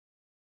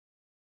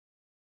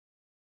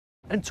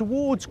And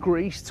towards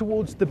Greece,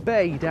 towards the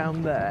bay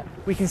down there,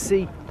 we can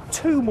see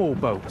 2 more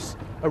boats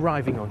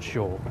arriving on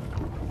shore.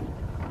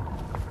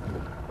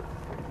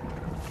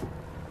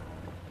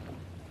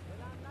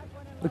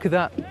 Look at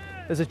that.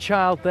 There's a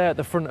child there at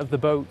the front of the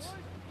boat.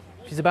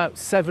 She's about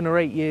 7 or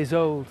 8 years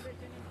old.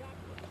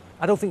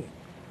 I don't think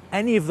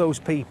any of those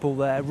people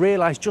there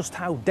realise just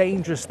how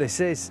dangerous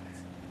this is.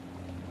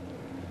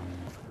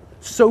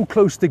 So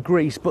close to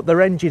Greece, but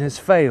their engine has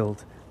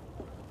failed.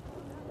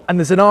 And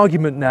there's an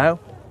argument now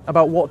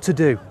about what to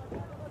do.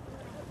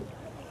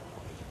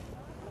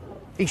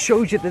 It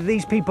shows you that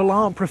these people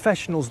aren't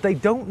professionals, they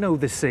don't know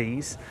the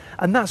seas,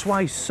 and that's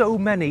why so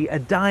many are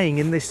dying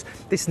in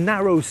this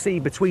narrow sea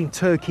between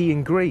Turkey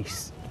and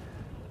Greece.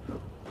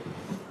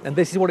 And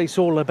this is what it's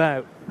all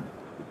about,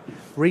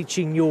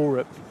 reaching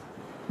Europe.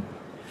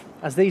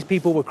 As these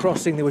people were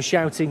crossing, they were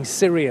shouting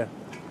Syria.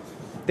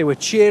 They were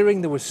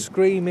cheering, they were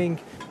screaming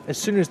as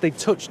soon as they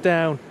touched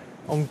down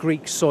on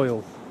Greek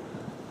soil.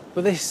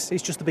 But this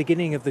is just the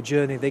beginning of the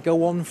journey. They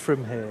go on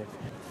from here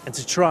and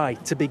to try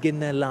to begin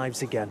their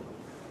lives again.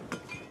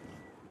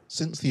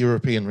 Since the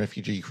European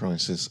refugee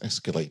crisis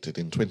escalated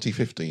in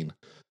 2015,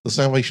 the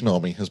Salvation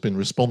Army has been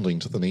responding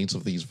to the needs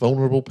of these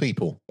vulnerable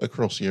people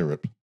across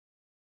Europe.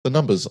 The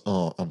numbers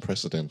are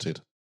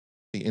unprecedented.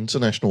 The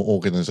International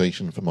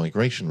Organization for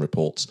Migration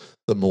reports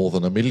that more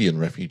than 1 million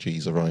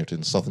refugees arrived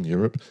in southern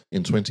Europe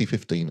in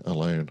 2015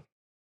 alone.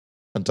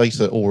 And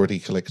data already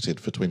collected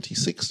for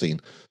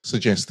 2016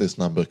 suggests this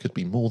number could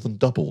be more than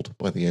doubled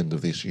by the end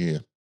of this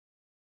year.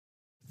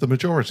 The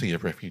majority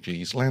of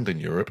refugees land in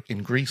Europe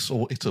in Greece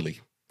or Italy.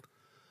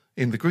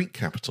 In the Greek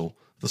capital,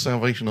 the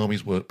Salvation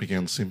Army's work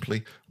began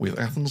simply with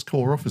Athens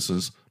Corps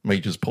officers,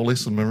 Majors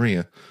Polis and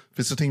Maria,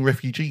 visiting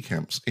refugee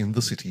camps in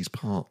the city's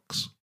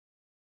parks.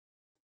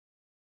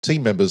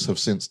 Team members have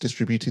since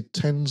distributed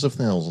tens of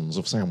thousands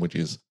of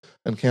sandwiches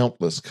and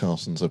countless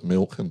cartons of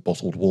milk and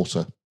bottled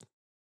water.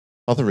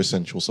 Other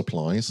essential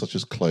supplies such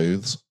as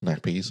clothes,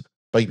 nappies,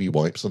 baby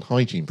wipes and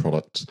hygiene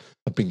products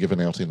have been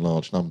given out in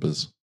large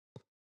numbers.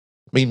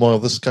 Meanwhile,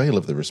 the scale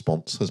of the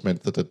response has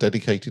meant that a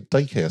dedicated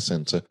daycare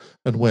centre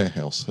and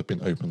warehouse have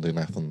been opened in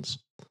Athens.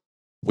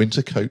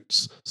 Winter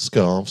coats,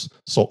 scarves,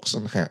 socks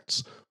and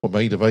hats were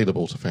made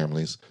available to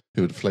families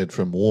who had fled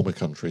from warmer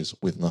countries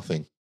with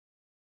nothing.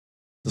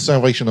 The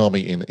Salvation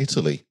Army in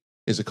Italy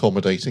is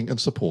accommodating and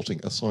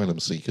supporting asylum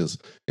seekers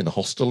in a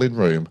hostel in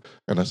Rome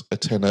and at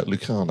Atena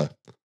Lucana,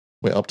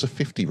 where up to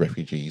 50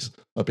 refugees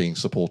are being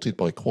supported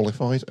by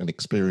qualified and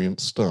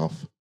experienced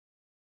staff.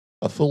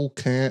 A full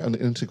care and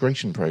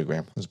integration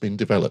programme has been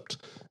developed,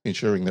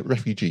 ensuring that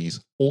refugees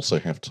also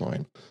have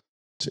time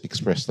to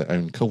express their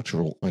own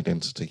cultural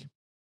identity.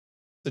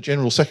 The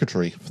General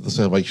Secretary for the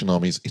Salvation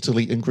Army's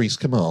Italy and Greece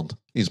Command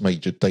is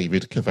Major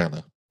David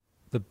Cavanna.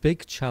 The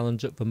big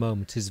challenge at the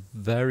moment is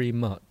very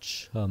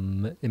much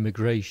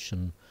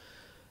immigration.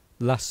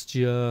 Last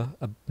year,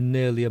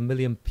 nearly 1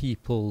 million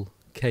people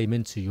came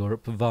into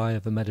Europe via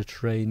the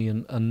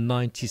Mediterranean, and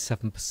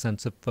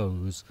 97% of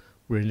those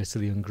were in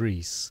Italy and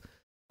Greece.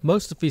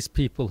 Most of these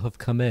people have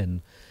come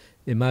in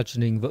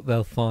imagining that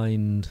they'll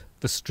find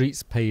the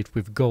streets paved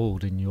with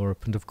gold in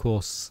Europe, and of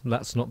course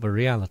that's not the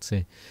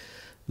reality.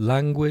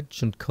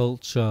 Language and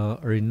culture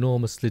are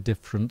enormously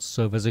different,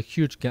 so there's a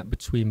huge gap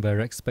between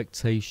their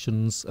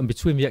expectations and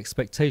between the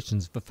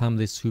expectations of the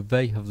families who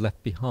they have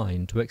left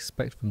behind, who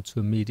expect them to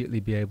immediately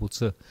be able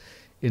to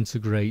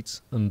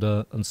integrate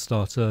and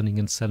start earning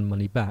and send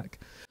money back.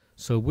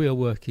 So we are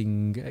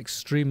working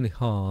extremely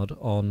hard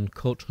on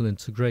cultural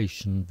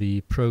integration.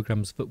 The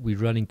programs that we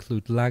run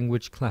include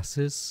language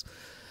classes,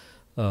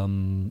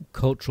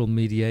 cultural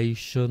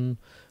mediation.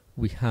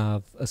 We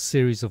have a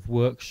series of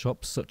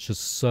workshops such as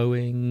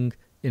sewing,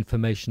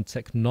 information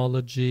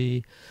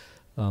technology,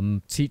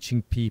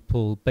 teaching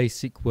people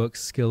basic work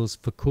skills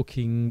for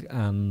cooking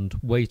and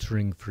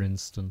waitering, for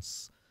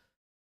instance.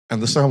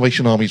 And the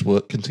Salvation Army's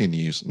work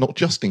continues, not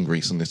just in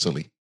Greece and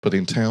Italy, but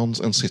in towns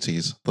and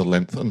cities the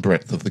length and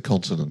breadth of the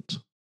continent.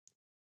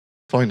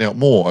 Find out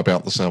more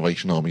about the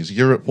Salvation Army's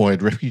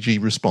Europe-wide refugee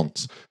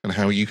response and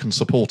how you can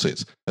support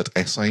it at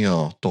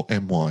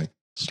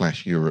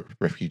sar.my/Europe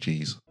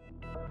Refugees.